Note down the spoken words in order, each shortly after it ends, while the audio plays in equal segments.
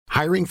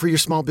Hiring for your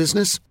small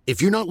business?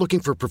 If you're not looking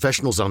for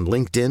professionals on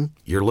LinkedIn,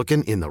 you're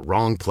looking in the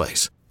wrong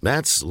place.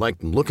 That's like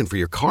looking for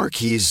your car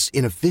keys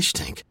in a fish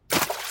tank.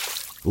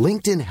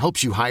 LinkedIn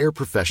helps you hire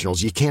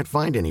professionals you can't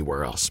find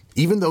anywhere else,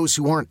 even those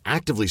who aren't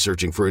actively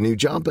searching for a new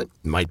job but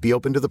might be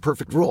open to the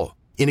perfect role.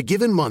 In a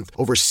given month,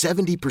 over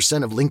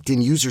 70% of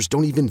LinkedIn users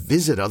don't even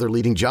visit other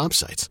leading job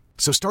sites.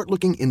 So start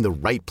looking in the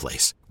right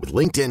place. With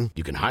LinkedIn,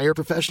 you can hire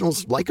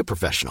professionals like a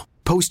professional.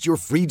 Post your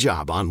free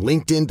job on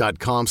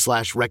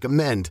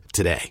linkedin.com/recommend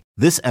today.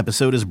 This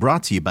episode is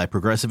brought to you by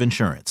Progressive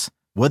Insurance.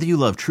 Whether you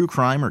love true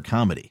crime or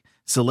comedy,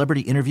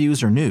 celebrity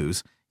interviews or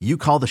news, you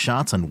call the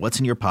shots on what's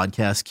in your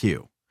podcast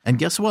queue. And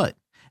guess what?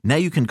 Now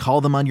you can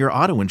call them on your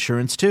auto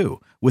insurance too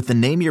with the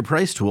Name Your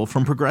Price tool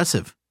from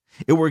Progressive.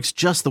 It works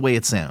just the way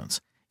it sounds.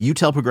 You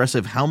tell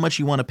Progressive how much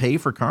you want to pay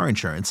for car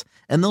insurance,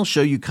 and they'll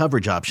show you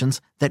coverage options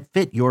that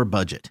fit your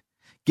budget.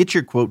 Get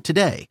your quote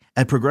today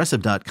at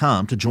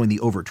Progressive.com to join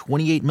the over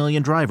 28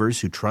 million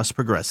drivers who trust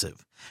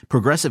Progressive.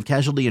 Progressive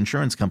Casualty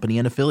Insurance Company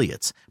and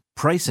Affiliates.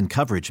 Price and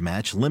coverage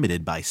match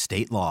limited by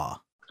state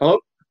law. Hello.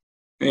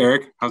 Hey,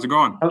 Eric. How's it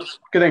going? Good,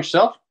 thanks,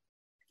 yourself?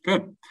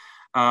 Good.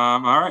 All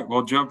right.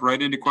 We'll jump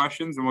right into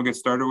questions, and we'll get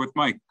started with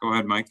Mike. Go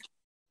ahead, Mike.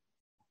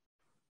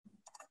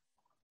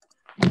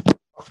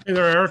 Hey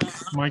there, Eric.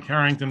 Mike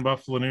Harrington,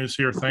 Buffalo News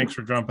here. Thanks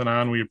for jumping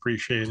on. We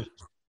appreciate it.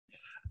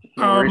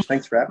 No worries.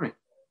 Thanks for having me.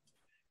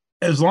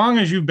 As long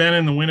as you've been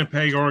in the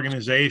Winnipeg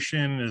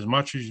organization, as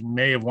much as you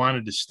may have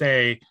wanted to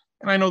stay,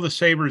 and I know the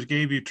Sabres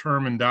gave you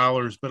term in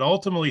dollars, but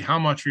ultimately how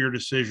much of your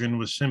decision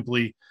was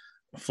simply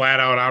a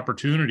flat-out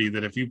opportunity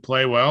that if you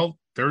play well,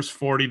 there's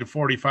 40 to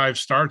 45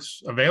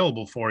 starts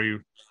available for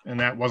you, and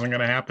that wasn't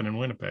going to happen in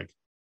Winnipeg?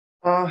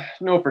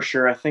 No, for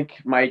sure. I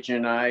think Mike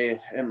and I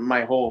and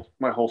my whole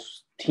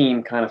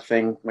team kind of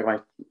thing,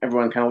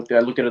 everyone kind of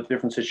looked at the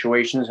different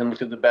situations and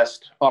looked at the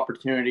best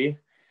opportunity.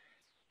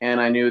 And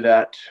I knew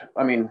that,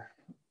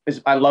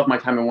 I love my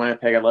time in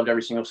Winnipeg. I loved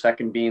every single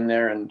second being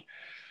there, and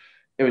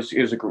it was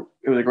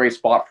a great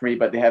spot for me.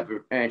 But they have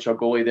an NHL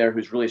goalie there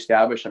who's really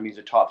established. He's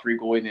a top 3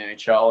 goalie in the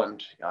NHL,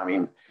 and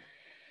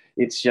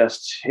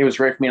it was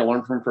great for me to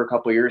learn from him for a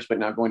couple of years. But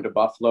now going to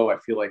Buffalo, I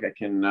feel like I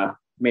can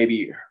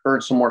maybe earn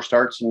some more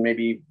starts and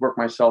maybe work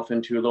myself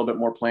into a little bit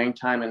more playing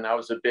time. And that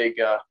was a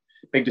big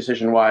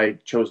decision why I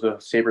chose the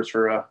Sabres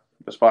for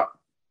the spot.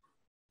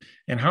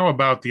 And how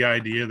about the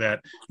idea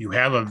that you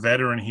have a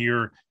veteran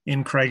here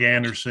in Craig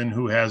Anderson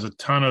who has a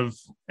ton of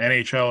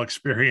NHL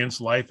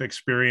experience, life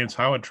experience?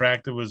 How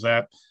attractive was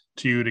that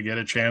to you to get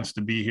a chance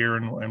to be here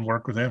and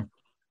work with him?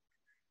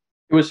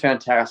 It was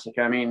fantastic.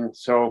 It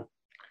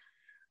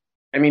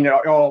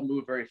all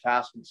moved very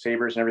fast with the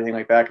Sabres and everything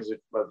like that because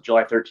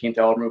July 13th, it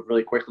all moved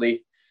really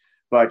quickly.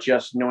 But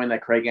just knowing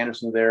that Craig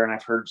Anderson's there, and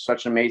I've heard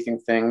such amazing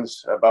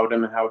things about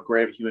him and how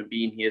great of a human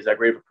being he is, how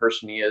great of a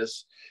person he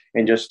is,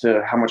 and just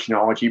how much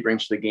knowledge he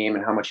brings to the game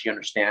and how much he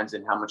understands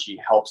and how much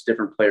he helps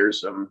different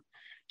players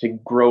to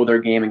grow their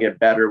game and get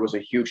better was a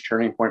huge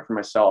turning point for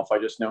myself. I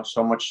just know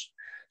so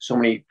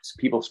many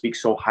people speak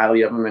so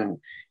highly of him, and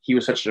he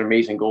was such an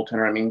amazing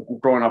goaltender.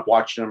 Growing up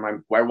watching him, I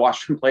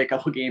watched him play a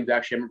couple of games.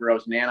 Actually, I remember I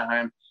was in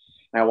Anaheim,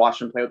 and I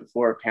watched him play with the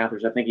Florida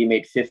Panthers. I think he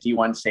made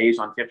 51 saves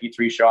on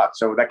 53 shots.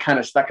 So that kind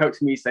of stuck out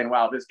to me, saying,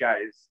 wow, this guy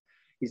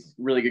he's a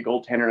really good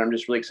goaltender. And I'm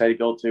just really excited to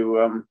be able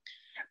to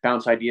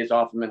bounce ideas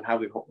off him and how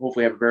we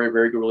hopefully have a very,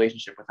 very good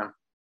relationship with him.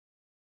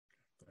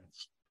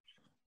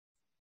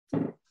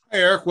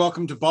 Hey, Eric,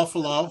 welcome to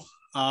Buffalo.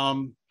 Are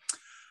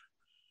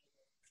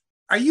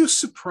you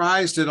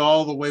surprised at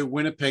all the way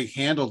Winnipeg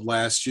handled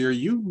last year?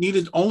 You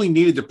only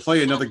needed to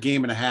play another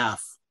game and a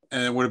half,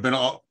 and it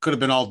could have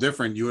been all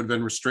different. You would have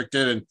been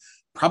restricted and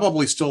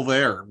probably still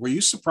there. Were you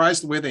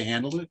surprised the way they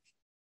handled it?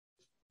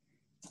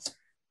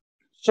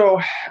 So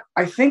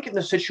I think in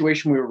the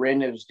situation we were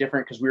in, it was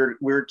different because we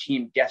were a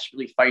team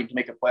desperately fighting to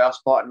make a playoff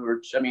spot,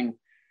 and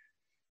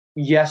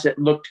yes, it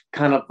looked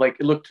like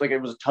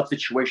it was a tough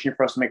situation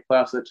for us to make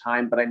playoffs at the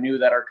time. But I knew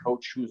that our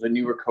coach, who was a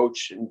newer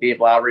coach, and Dave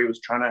Lowry, was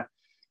trying to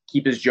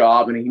keep his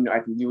job, and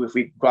I knew if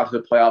we got to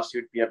the playoffs, he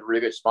would have a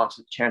really good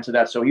chance of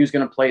that. So he was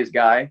going to play his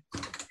guy.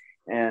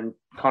 And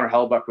Connor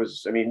Hellebuyck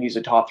he's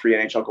a top 3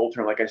 NHL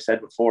goaltender, like I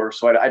said before.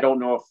 So I don't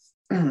know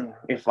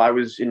if I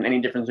was in any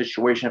different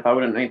situation, if I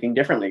would have done anything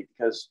differently,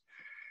 because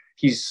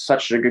he's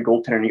such a good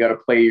goaltender, and you got to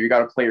play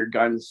your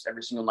guns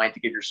every single night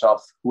to give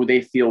yourself who they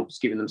feel is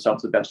giving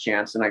themselves the best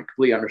chance. And I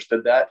completely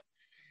understood that.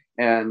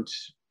 And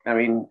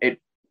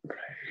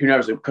who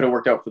knows, it could have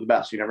worked out for the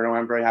best. You never know.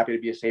 I'm very happy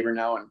to be a Sabre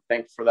now, and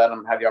thankful for that.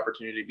 I'm had the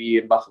opportunity to be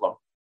in Buffalo.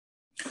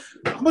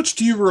 How much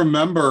do you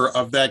remember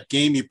of that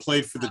game you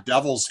played for the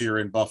Devils here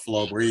in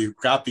Buffalo, where you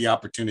got the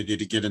opportunity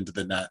to get into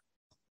the net?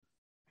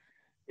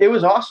 It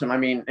was awesome.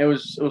 It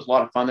was a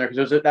lot of fun there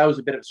because that was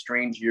a bit of a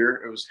strange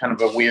year. It was kind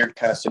of a weird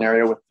kind of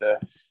scenario with the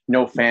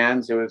no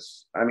fans. It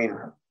was,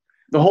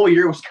 the whole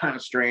year was kind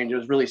of strange. It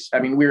was really,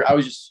 I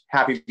was just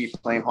happy to be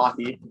playing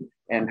hockey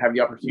and have the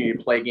opportunity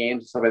to play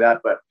games and stuff like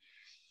that. But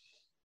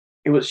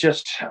it was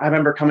just, I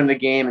remember coming to the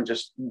game and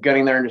just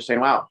getting there and just saying,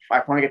 wow,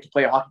 I want to get to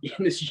play a hockey game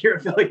this year. I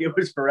feel like it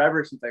was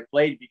forever since I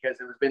played because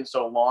it has been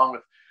so long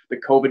with the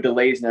COVID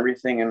delays and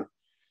everything. And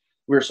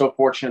we were so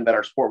fortunate that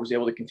our sport was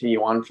able to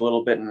continue on for a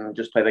little bit and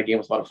just play that game. It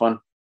was a lot of fun.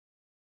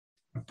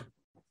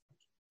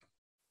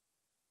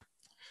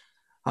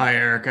 Hi,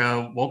 Eric.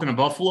 Welcome to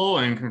Buffalo,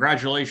 and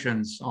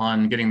congratulations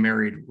on getting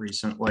married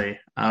recently.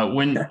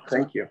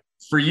 Thank you.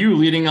 For you,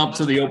 leading up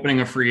to the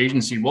opening of free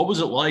agency, what was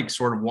it like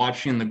sort of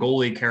watching the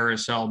goalie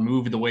carousel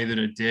move the way that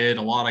it did?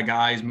 A lot of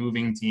guys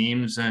moving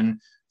teams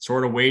and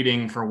sort of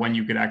waiting for when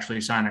you could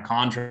actually sign a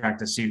contract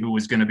to see who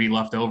was going to be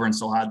left over and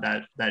still had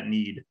that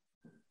need.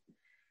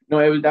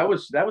 No, that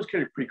was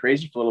kind of pretty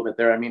crazy for a little bit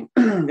there. I mean,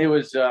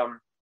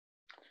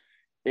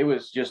 it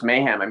was just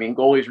mayhem. I mean,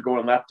 goalies were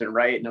going left and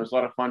right, and it was a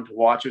lot of fun to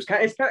watch.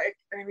 I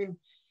mean,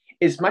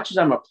 as much as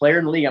I'm a player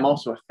in the league, I'm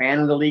also a fan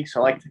of the league. So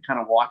I like to kind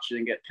of watch it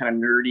and get kind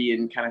of nerdy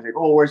and kind of think,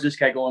 oh, where's this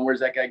guy going? Where's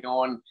that guy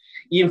going?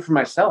 Even for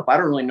myself, I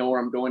don't really know where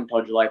I'm going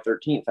until July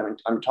 13th. I mean,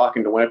 I'm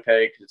talking to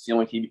Winnipeg because it's the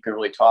only team you can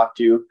really talk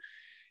to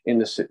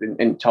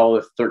until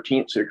the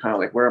 13th. So you're kind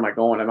of like, where am I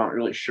going? I'm not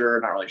really sure.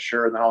 And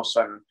then all of a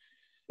sudden,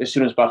 as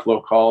soon as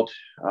Buffalo called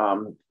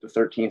the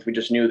 13th, we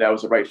just knew that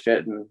was the right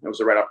fit and it was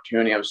the right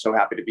opportunity. I was so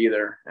happy to be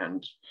there.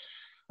 And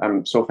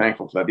I'm so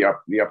thankful for that,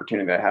 the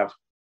opportunity that I have.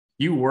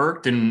 You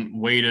worked and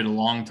waited a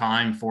long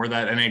time for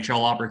that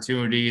NHL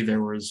opportunity.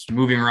 There was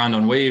moving around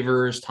on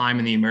waivers, time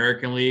in the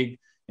American League.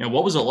 You know,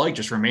 what was it like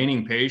just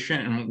remaining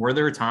patient? And were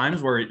there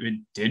times where it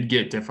did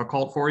get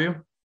difficult for you?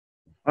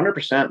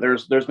 100%.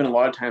 There's been a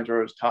lot of times where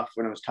it was tough,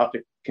 when it was tough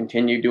to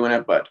continue doing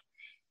it, but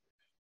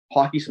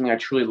hockey is something I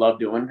truly love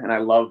doing. And I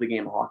love the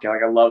game of hockey.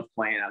 Like, I love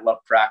playing. I love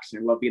practicing.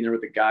 I love being there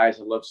with the guys.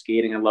 I love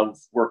skating. I love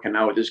working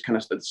out. This kind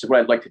of stuff. It's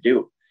what I'd like to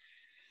do.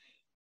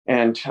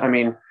 And I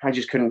mean, I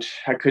couldn't,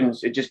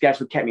 that's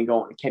what kept me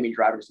going. It kept me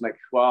driving. It's like,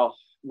 well,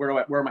 where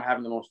am I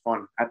having the most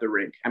fun? At the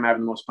rink. I'm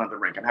having the most fun at the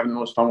rink. I'm having the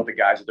most fun with the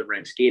guys at the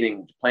rink,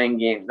 skating, playing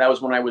games. That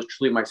was when I was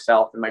truly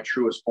myself in my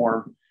truest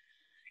form.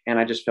 And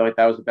I just felt like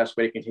that was the best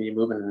way to continue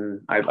moving.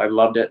 And I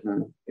loved it.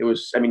 And it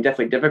was, I mean,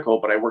 definitely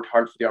difficult, but I worked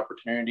hard for the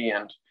opportunity.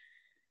 And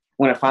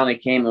when it finally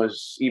came, it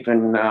was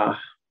even,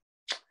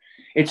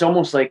 it's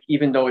almost like,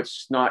 even though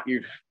it's not,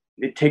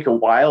 it take a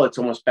while, it's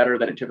almost better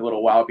that it took a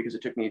little while, because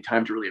it took me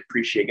time to really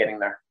appreciate getting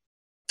there.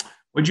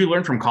 What did you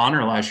learn from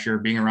Connor last year,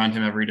 being around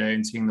him every day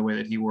and seeing the way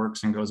that he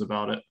works and goes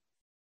about it?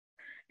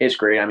 It's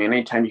great. I mean,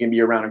 anytime you can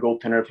be around a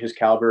goaltender of his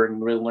caliber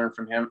and really learn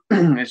from him,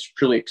 it's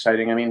truly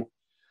exciting. I mean,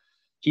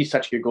 he's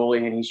such a good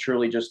goalie, and he's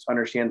truly just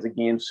understands the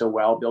game so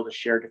well, be able to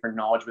share different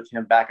knowledge with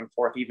him back and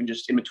forth, even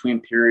just in between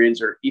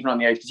periods or even on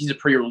the ice, because he's a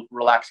pretty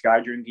relaxed guy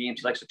during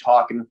games. He likes to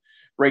talk and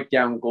break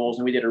down goals,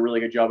 and we did a really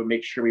good job of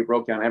making sure we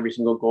broke down every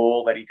single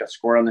goal that he got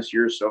scored on this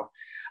year. So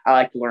I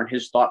like to learn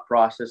his thought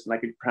process, and I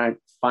could kind of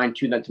fine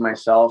tune that to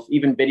myself.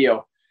 Even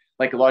video,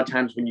 like a lot of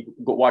times when you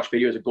go watch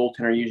video as a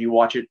goaltender, you usually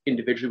watch it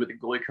individually with the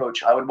goalie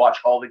coach. I would watch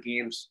all the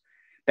games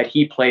that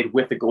he played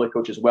with the goalie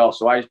coach as well.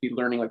 So I just be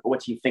learning, like,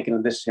 what's he thinking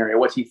in this scenario?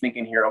 What's he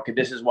thinking here? Okay,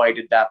 this is why he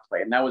did that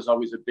play. And that was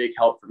always a big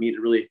help for me to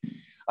really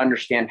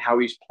understand how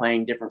he's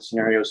playing different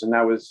scenarios. And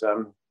that was,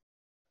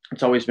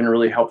 it's always been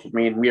really helpful for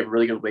me. And we have a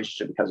really good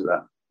relationship because of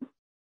that.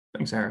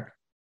 Thanks, Eric.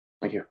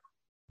 Thank you.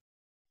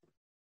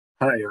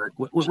 Hi, Eric.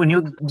 When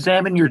you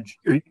examine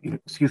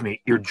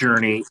your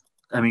journey,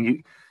 I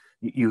mean,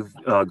 you've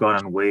gone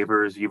on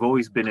waivers. You've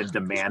always been in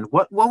demand.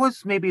 What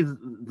was maybe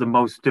the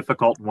most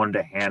difficult one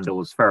to handle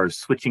as far as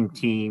switching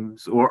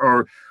teams,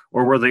 or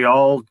were they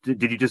all?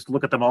 Did you just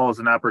look at them all as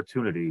an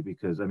opportunity?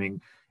 Because I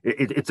mean,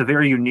 it's a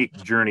very unique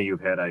journey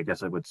you've had, I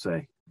guess I would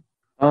say.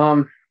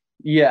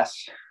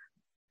 Yes,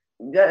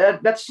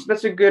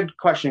 that's a good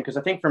question, because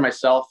I think for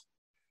myself,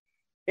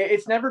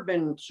 it's never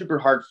been super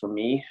hard for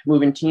me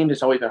moving teams.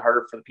 It's always been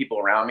harder for the people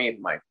around me.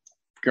 My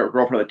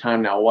girlfriend at the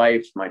time, now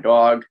wife, my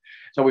dog.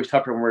 It's always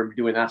tougher when we're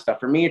doing that stuff.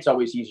 For me, it's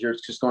always easier.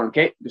 It's just going,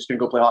 okay, just going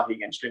to go play hockey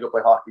again. Just going to go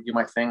play hockey, do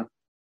my thing.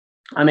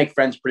 I make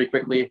friends pretty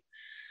quickly.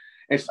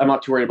 I'm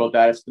not too worried about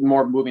that. It's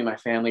more moving my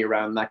family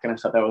around, that kind of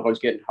stuff that was always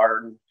getting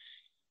hard. And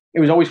it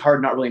was always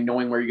hard not really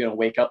knowing where you're going to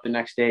wake up the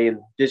next day. And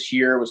this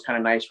year was kind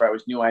of nice, where I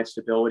knew I had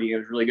stability. It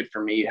was really good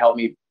for me. It helped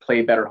me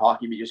play better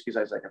hockey, but just because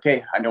I was like,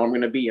 okay, I know where I'm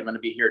going to be. I'm going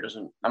to be here.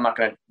 I'm not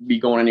going to be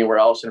going anywhere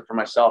else. And for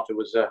myself, it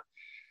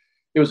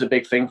was a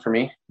big thing for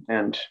me.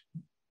 And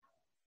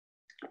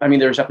I mean,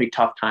 there's definitely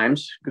tough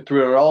times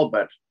through it all,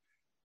 but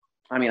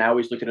I mean, I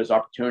always look at it as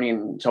opportunity,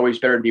 and it's always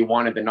better to be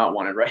wanted than not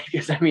wanted, right?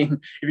 Because I mean,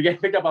 if you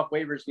get picked up off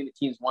waivers, the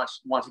teams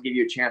wants to give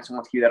you a chance and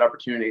wants to give you that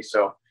opportunity.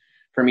 So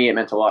for me, it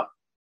meant a lot.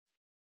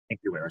 Thank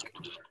you, Eric.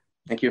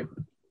 Thank you.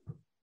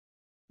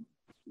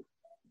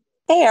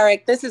 Hey,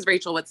 Eric, this is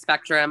Rachel with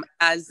Spectrum.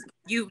 As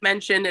you've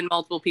mentioned, and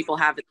multiple people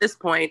have at this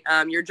point,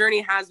 your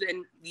journey has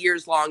been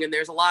years long, and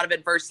there's a lot of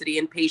adversity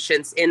and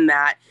patience in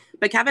that.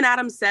 But Kevin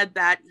Adams said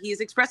that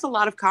he's expressed a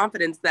lot of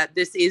confidence that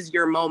this is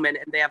your moment,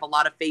 and they have a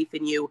lot of faith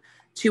in you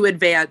to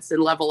advance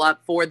and level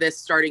up for this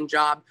starting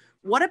job.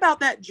 What about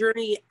that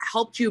journey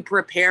helped you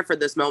prepare for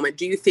this moment?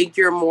 Do you think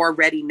you're more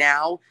ready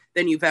now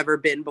than you've ever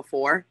been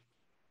before?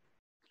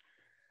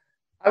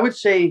 I would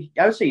say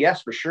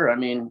yes, for sure. I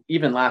mean,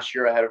 even last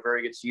year I had a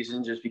very good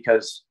season, just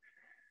because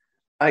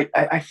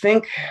I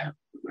think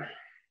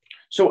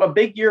So a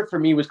big year for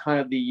me was kind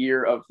of the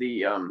year of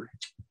the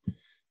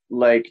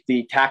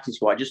taxi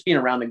squad, just being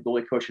around the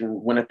goalie coach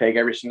in Winnipeg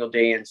every single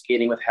day and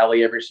skating with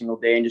Helly every single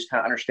day and just kind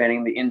of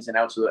understanding the ins and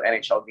outs of the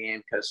NHL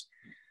game. Because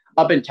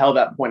up until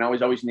that point, I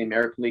was always in the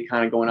American League,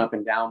 kind of going up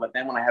and down. But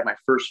then when I had my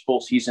first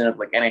full season of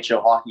like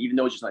NHL hockey, even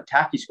though it was just on a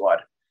taxi squad,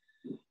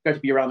 got to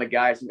be around the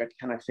guys and got to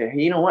kind of say,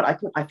 hey, you know what? I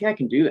think I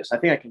can do this. I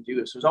think I can do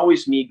this. It was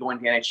always me going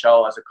to the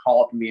NHL as a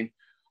call up and being,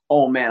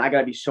 oh man, I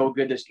got to be so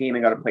good this game. I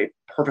got to play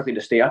perfectly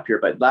to stay up here.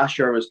 But last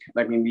year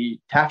the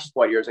taxi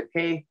squad year, I was like,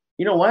 hey,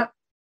 you know what?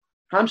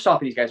 I'm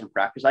stopping these guys in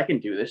practice. I can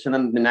do this. And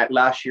then the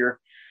last year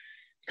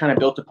kind of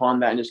built upon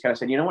that and just kind of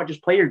said, you know what,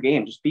 just play your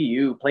game, just be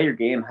you, play your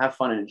game, have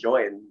fun and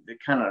enjoy it. And it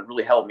kind of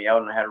really helped me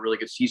out. And I had a really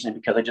good season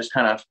because I just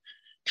kind of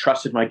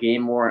trusted my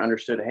game more and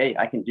understood, hey,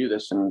 I can do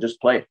this and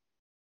just play.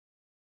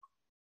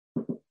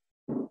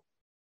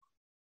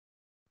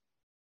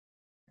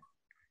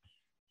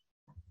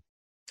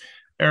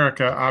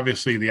 Erica,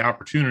 obviously the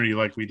opportunity,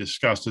 like we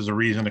discussed, is a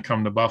reason to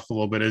come to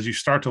Buffalo. But as you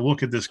start to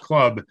look at this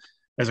club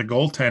as a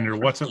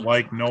goaltender, what's it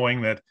like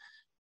knowing that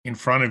in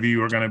front of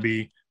you are going to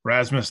be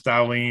Rasmus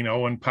Dahlin,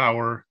 Owen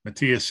Power,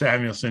 Matthias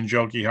Samuelsson,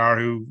 Joki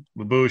Harju,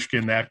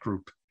 Lyubushkin, that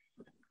group?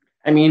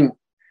 I mean,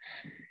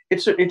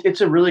 it's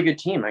a really good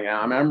team.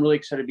 I'm really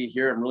excited to be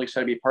here. I'm really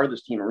excited to be part of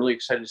this team. I'm really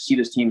excited to see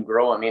this team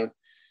grow. I mean,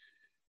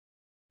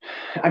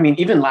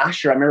 even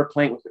last year, I remember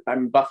playing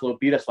with Buffalo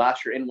beat us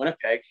last year in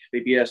Winnipeg.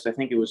 They beat us, I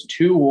think it was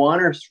 2-1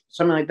 or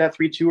something like that,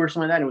 3-2 or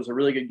something like that. And it was a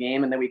really good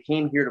game. And then we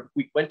came here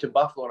we went to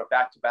Buffalo on a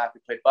back-to-back.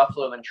 We played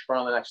Buffalo and then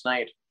Toronto the next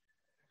night.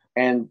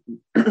 And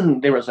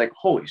they was like,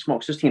 holy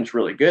smokes, this team's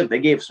really good. They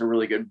gave us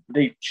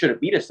they should have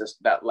beat us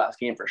that last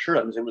game for sure.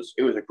 It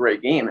was a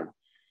great game. And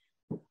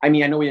I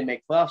mean, I know we didn't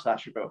make playoffs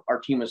last year, but our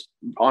team was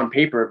on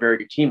paper a very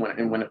good team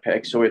in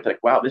Winnipeg. So it's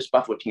like, wow, this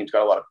Buffalo team's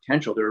got a lot of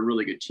potential. They're a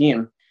really good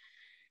team.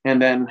 And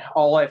then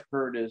all I've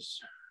heard is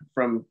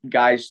from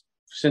guys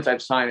since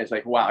I've signed is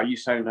like, wow, you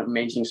signed an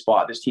amazing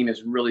spot. This team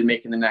is really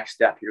making the next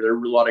step here. There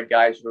are a lot of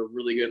guys who are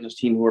really good in this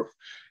team who are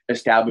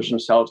established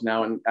themselves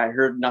now. And I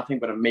heard nothing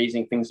but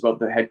amazing things about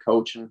the head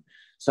coach and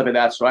stuff like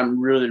that. So I'm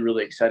really,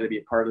 really excited to be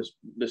a part of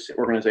this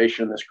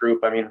organization, this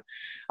group. I mean,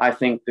 I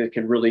think they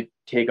can really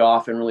take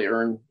off and really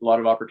earn a lot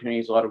of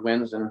opportunities, a lot of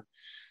wins. And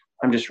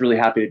I'm just really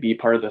happy to be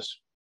part of this.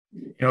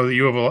 You know,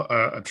 you have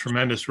a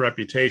tremendous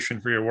reputation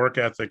for your work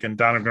ethic, and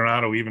Donna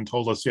Granato even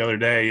told us the other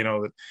day, you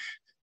know, that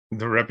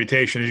the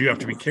reputation is you have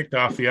to be kicked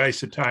off the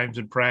ice at times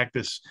in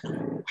practice.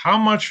 How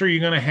much are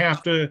you going to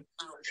have to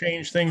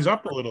change things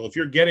up a little? If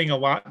you're getting a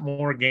lot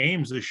more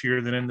games this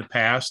year than in the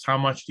past, how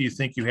much do you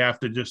think you have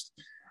to just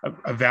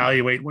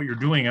evaluate what you're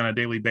doing on a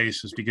daily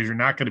basis, because you're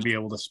not going to be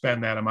able to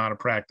spend that amount of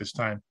practice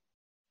time?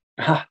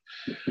 I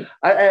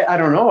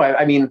don't know.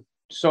 I mean,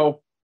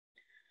 so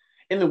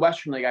in the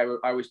Western League, I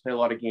always play a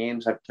lot of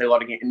games. I've played a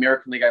lot of games.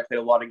 American League, I played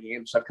a lot of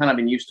games. So I've kind of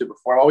been used to it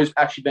before. I've always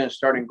actually been a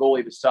starting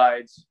goalie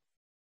besides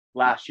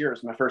last year.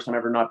 It's my first time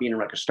ever not being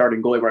like a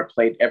starting goalie where I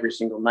played every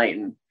single night.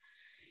 And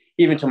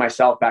even to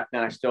myself back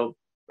then, I still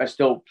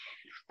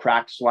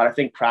practice a lot. I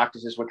think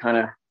practice is what kind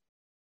of,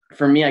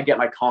 for me, I get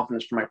my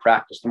confidence from my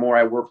practice. The more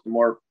I work, the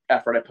more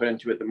effort I put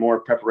into it, the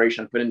more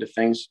preparation I put into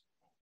things,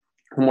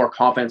 the more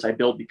confidence I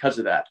build because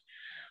of that.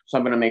 So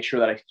I'm going to make sure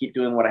that I keep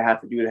doing what I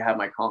have to do to have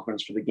my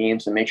confidence for the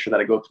games and make sure that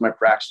I go through my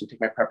practice and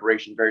take my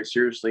preparation very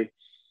seriously.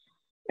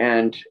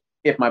 And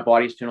if my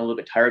body's feeling a little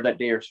bit tired that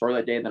day or sore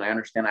that day, then I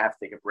understand I have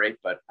to take a break.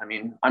 But I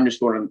mean, I'm just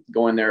going to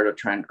go in there to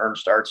try and earn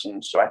starts.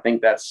 And so I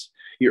think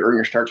you earn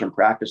your starts in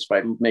practice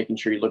by making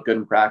sure you look good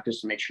in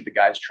practice and make sure the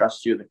guys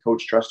trust you, the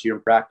coach trusts you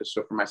in practice.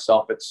 So for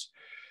myself,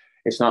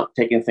 it's not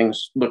taking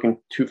things looking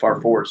too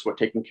far forward. So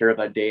taking care of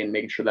that day and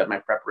making sure that my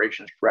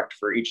preparation is correct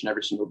for each and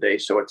every single day.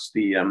 So it's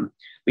the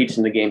leads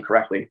in the game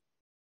correctly.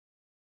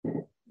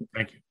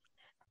 Thank you.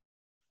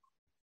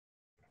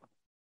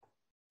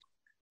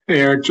 Hey,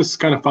 Eric, just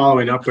kind of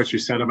following up what you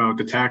said about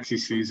the taxi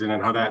season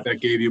and how that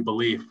gave you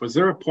belief. Was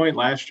there a point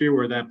last year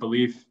where that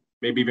belief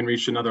maybe even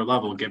reached another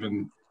level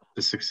given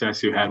the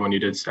success you had when you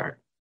did start?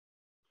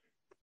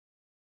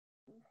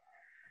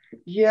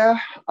 Yeah,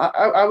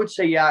 I would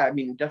say, yeah. I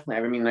mean, definitely.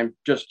 I mean, I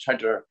just tried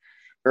to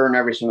earn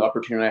every single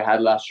opportunity I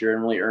had last year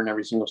and really earn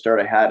every single start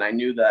I had. And I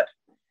knew that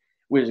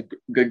with a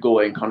good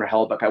goalie in Connor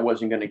Hellebuyck, I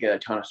wasn't going to get a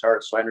ton of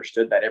starts. So I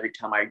understood that every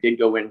time I did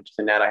go into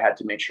the net, I had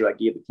to make sure I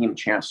gave the team a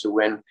chance to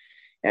win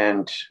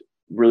and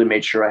really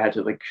made sure I had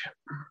to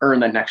earn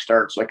that next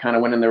start. So I kind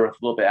of went in there with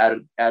a little bit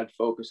added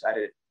focus,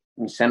 added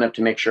incentive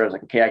to make sure I was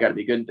like, okay, I got to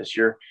be good this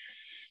year.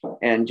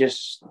 And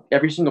just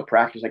every single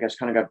practice, I guess,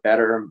 kind of got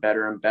better and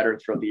better and better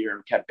throughout the year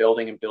and kept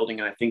building and building.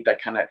 And I think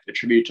that kind of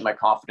attributed to my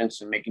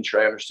confidence and making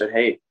sure I understood,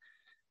 hey,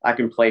 I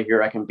can play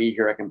here. I can be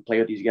here. I can play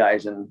with these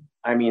guys. And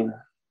I mean,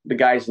 the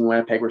guys in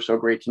Winnipeg were so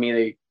great to me.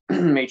 They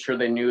made sure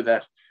they knew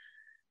that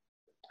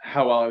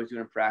how well I was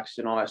doing in practice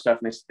and all that stuff.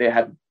 And they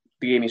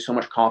gave me so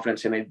much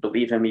confidence and they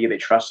believe in me. They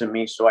trust in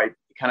me. So it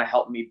kind of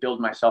helped me build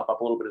myself up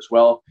a little bit as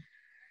well.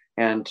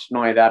 And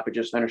not only that, but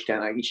just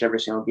understand that every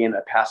single game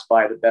that passed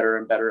by, the better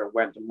and better it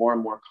went, the more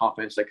and more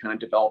confidence that kind of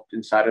developed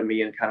inside of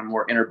me and kind of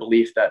more inner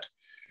belief that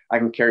I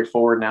can carry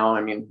forward now.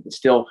 I mean, it's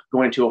still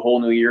going into a whole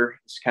new year.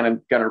 It's kind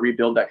of going to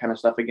rebuild that kind of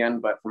stuff again.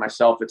 But for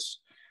myself, it's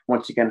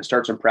once again, it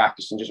starts in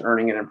practice and just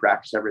earning it in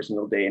practice every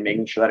single day and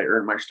making sure that I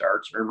earn my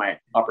starts, earn my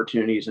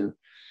opportunities, and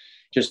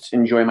just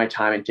enjoy my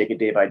time and take it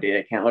day by day.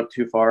 I can't look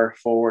too far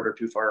forward or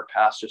too far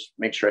past. Just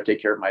make sure I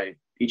take care of my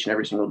each and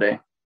every single day.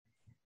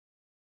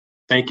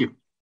 Thank you.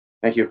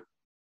 Thank you.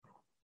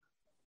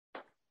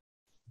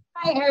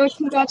 Hi, Eric.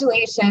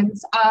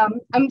 Congratulations.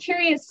 I'm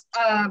curious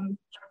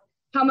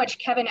how much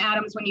Kevin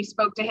Adams, when you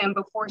spoke to him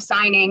before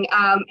signing,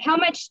 how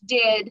much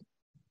did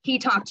he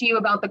talk to you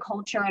about the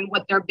culture and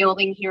what they're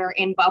building here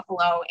in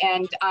Buffalo?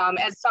 And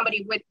as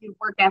somebody with the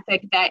work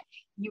ethic that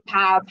you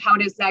have, how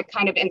does that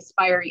kind of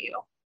inspire you?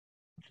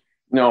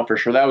 No, for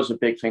sure. That was a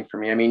big thing for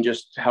me. I mean,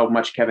 just how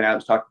much Kevin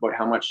Adams talked about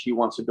how much he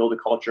wants to build a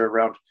culture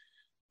around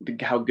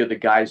how good the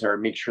guys are,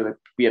 make sure that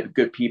we have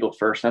good people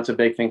first. That's a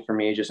big thing for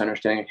me, just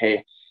understanding,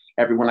 hey,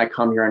 everyone I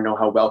come here, I know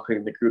how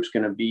welcoming the group's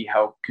going to be,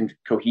 how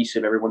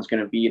cohesive everyone's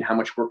going to be, and how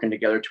much working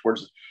together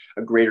towards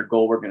a greater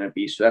goal we're going to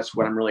be. So that's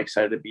what I'm really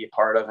excited to be a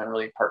part of. I'm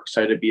really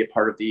excited to be a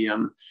part of the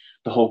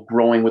whole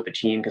growing with the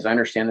team, because I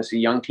understand this is a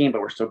young team,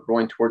 but we're still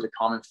growing towards a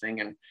common thing.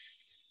 And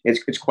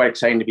it's quite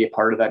exciting to be a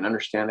part of that and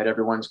understand that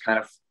everyone's kind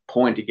of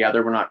pulling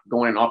together. We're not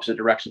going in opposite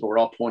directions, but we're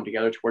all pulling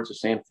together towards the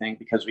same thing,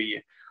 because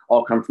we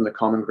all come from the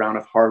common ground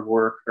of hard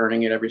work,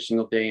 earning it every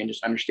single day, and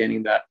just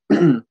understanding that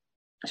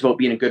it's about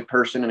being a good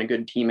person and a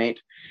good teammate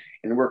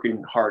and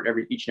working hard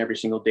each and every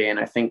single day. And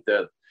I think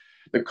the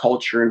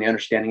culture and the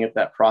understanding of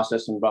that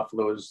process in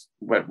Buffalo is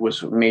what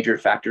was a major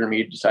factor in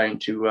me deciding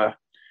to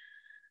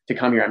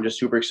come here. I'm just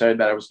super excited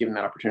that I was given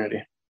that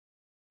opportunity.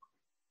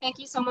 Thank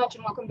you so much,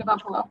 and welcome to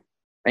Buffalo.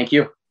 Thank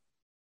you.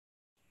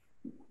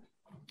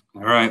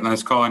 All right,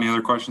 last call. Any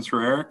other questions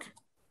for Eric?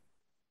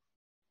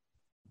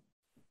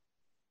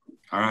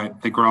 All right, I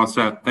think we're all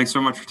set. Thanks so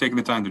much for taking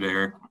the time today,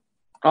 Eric.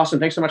 Awesome.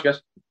 Thanks so much,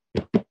 guys.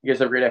 You guys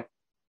have a great day.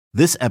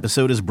 This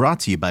episode is brought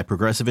to you by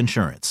Progressive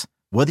Insurance.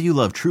 Whether you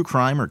love true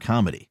crime or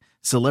comedy,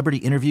 celebrity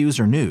interviews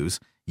or news,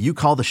 you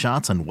call the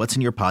shots on what's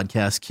in your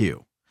podcast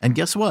queue. And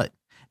guess what?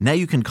 Now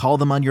you can call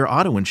them on your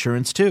auto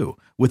insurance too,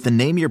 with the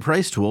Name Your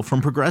Price tool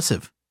from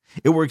Progressive.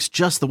 It works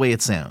just the way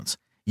it sounds.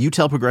 You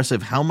tell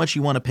Progressive how much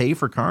you want to pay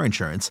for car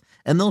insurance,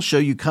 and they'll show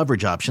you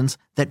coverage options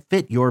that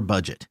fit your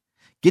budget.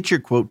 Get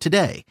your quote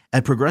today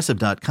at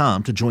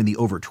Progressive.com to join the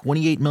over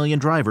 28 million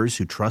drivers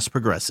who trust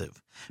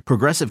Progressive.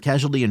 Progressive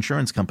Casualty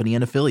Insurance Company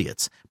and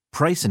Affiliates.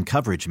 Price and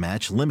coverage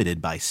match limited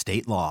by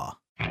state law.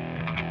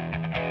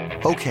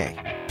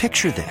 Okay,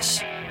 picture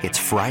this. It's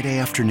Friday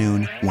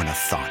afternoon when a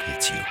thought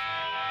hits you.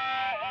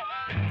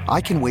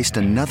 I can waste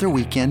another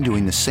weekend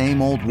doing the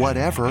same old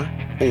whatever,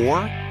 or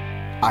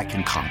I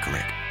can conquer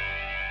it.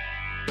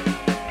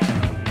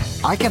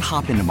 I can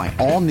hop into my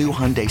all-new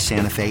Hyundai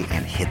Santa Fe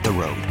and hit the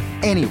road.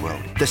 Any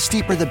road. The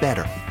steeper, the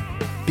better.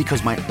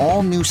 Because my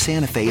all-new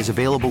Santa Fe is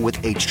available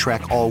with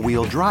H-Track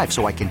all-wheel drive,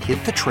 so I can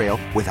hit the trail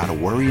without a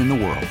worry in the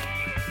world.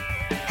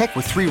 Heck,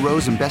 with 3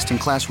 rows and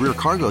best-in-class rear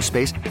cargo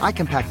space, I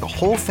can pack the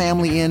whole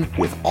family in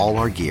with all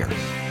our gear.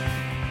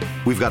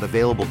 We've got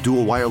available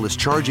dual wireless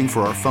charging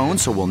for our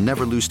phones, so we'll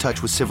never lose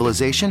touch with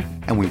civilization,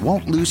 and we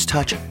won't lose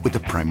touch with the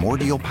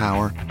primordial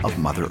power of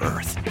Mother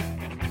Earth.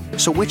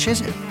 So which is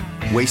it?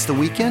 Waste the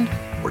weekend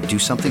or do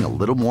something a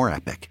little more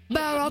epic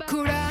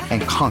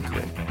and conquer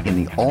it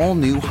in the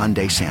all-new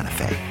Hyundai Santa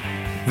Fe.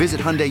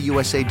 Visit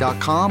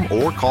HyundaiUSA.com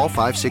or call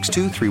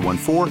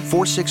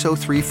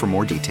 562-314-4603 for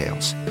more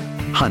details.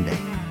 Hyundai,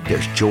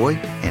 there's joy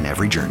in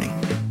every journey.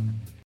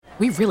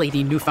 We really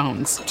need new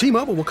phones.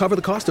 T-Mobile will cover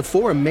the cost of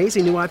 4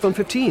 amazing new iPhone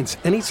 15s,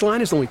 and each line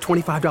is only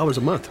 $25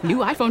 a month. New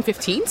iPhone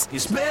 15s?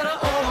 It's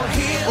better over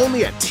here.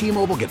 Only at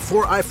T-Mobile, get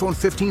 4 iPhone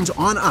 15s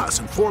on us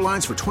and 4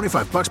 lines for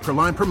 $25 per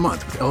line per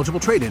month with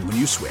eligible trade-in when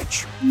you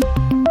switch.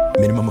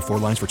 Minimum of 4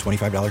 lines for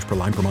 $25 per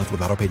line per month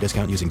with autopay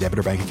discount using debit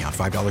or bank account.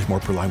 $5 more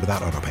per line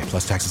without autopay,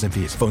 plus taxes and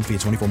fees. Phone fee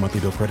at 24 monthly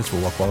bill credits for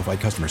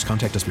well-qualified customers.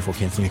 Contact us before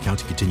canceling account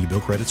to continue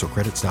bill credits or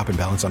credit stop and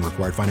balance on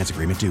required finance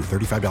agreement due.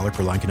 $35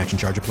 per line connection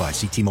charge applies.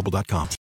 See T-Mobile.com.